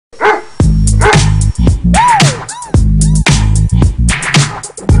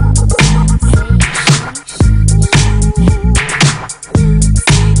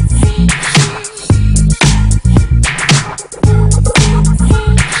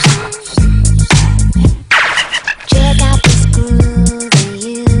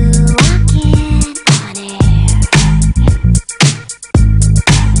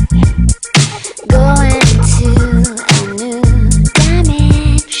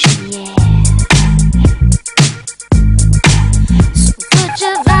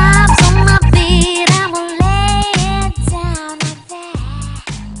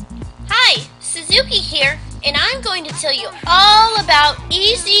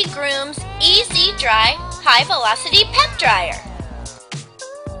Baby Groom's Easy Dry High Velocity Pet Dryer.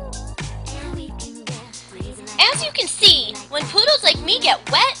 As you can see, when poodles like me get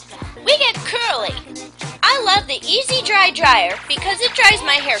wet, we get curly. I love the Easy Dry Dryer because it dries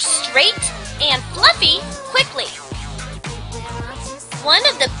my hair straight and fluffy quickly. One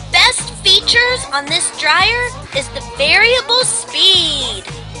of the best features on this dryer is the variable speed.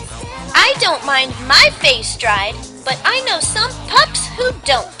 I don't mind my face dried, but I know some pups who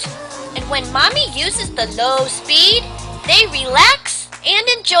don't. And when mommy uses the low speed, they relax and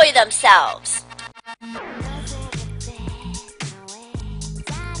enjoy themselves.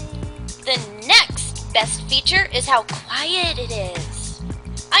 The next best feature is how quiet it is.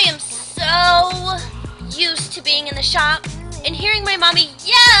 I am so used to being in the shop and hearing my mommy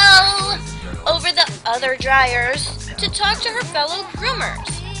yell over the other dryers to talk to her fellow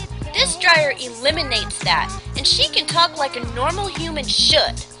groomers. This dryer eliminates that, and she can talk like a normal human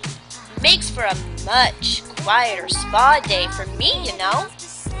should. Makes for a much quieter spa day for me, you know.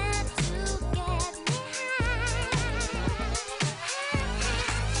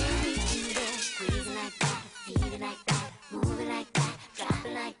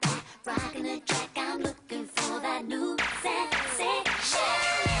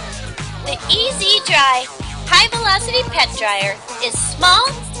 The Easy Dry High Velocity Pet Dryer is small,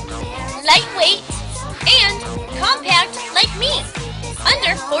 lightweight, and compact like me,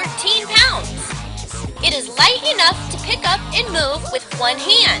 under 14 pounds. It is light enough to pick up and move with one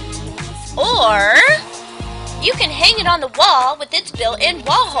hand. Or you can hang it on the wall with its built-in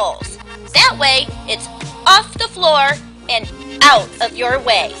wall holes. That way, it's off the floor and out of your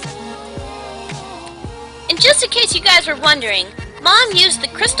way. And just in case you guys were wondering, Mom used the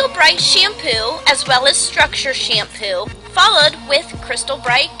Crystal Bright shampoo as well as Structure shampoo, followed with Crystal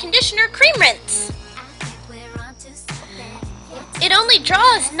Bright conditioner cream rinse. It only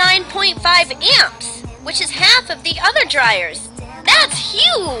draws 9.5 amps, which is half of the other dryers. That's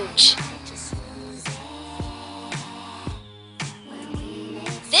huge!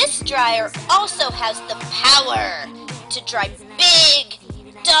 This dryer also has the power to dry big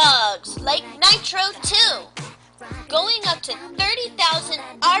dogs like Nitro 2. Going up to 30,000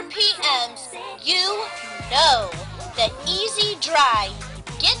 RPMs, you know that Easy Dry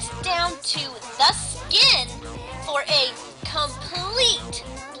gets down to the skin for a complete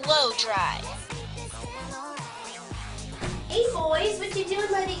blow dry. Hey boys, what you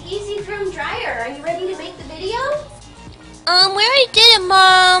doing by the Easy Groom Dryer? Are you ready to make the video? We already did it,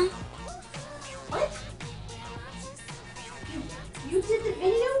 Mom. What? You did the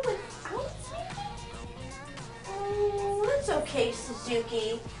video without me? Oh, that's okay,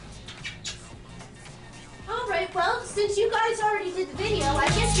 Suzuki. Alright, well, since you guys already did the video, I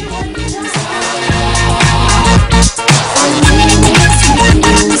guess you're ready to go.